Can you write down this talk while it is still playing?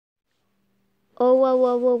Oh,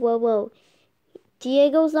 whoa.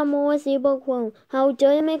 Diego Zamora's evil clone. How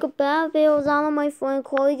dare you make a bad videos out of my friend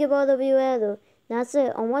calling about the view editor? That's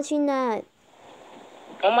it, I'm watching that.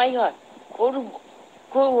 Oh my god. Go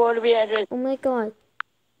to the address. Oh my god.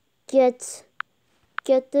 Get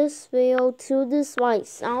this video to this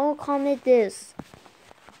device. I will comment this.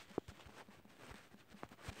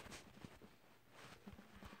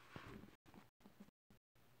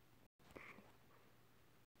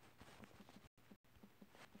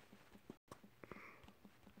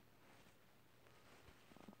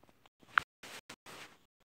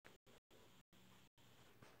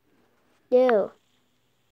 There.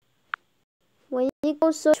 When you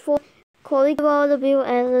go search for calling about the view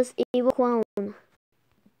editor's evil clone.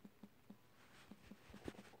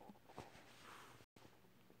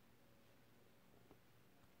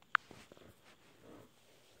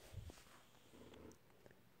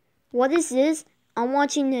 What is this? I'm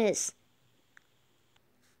watching this.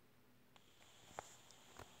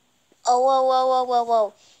 Oh,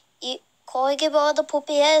 whoa. Calling about the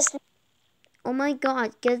poopy ass. Oh my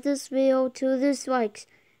god, get this video to this likes.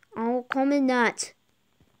 I'll comment that.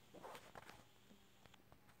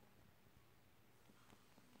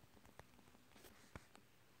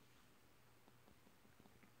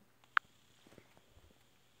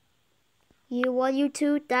 You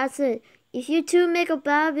two, that's it. If you two make a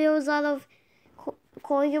bad videos out of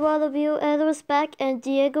calling about the view editor's back and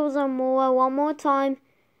Diego Zamora one more time,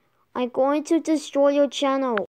 I'm going to destroy your channel.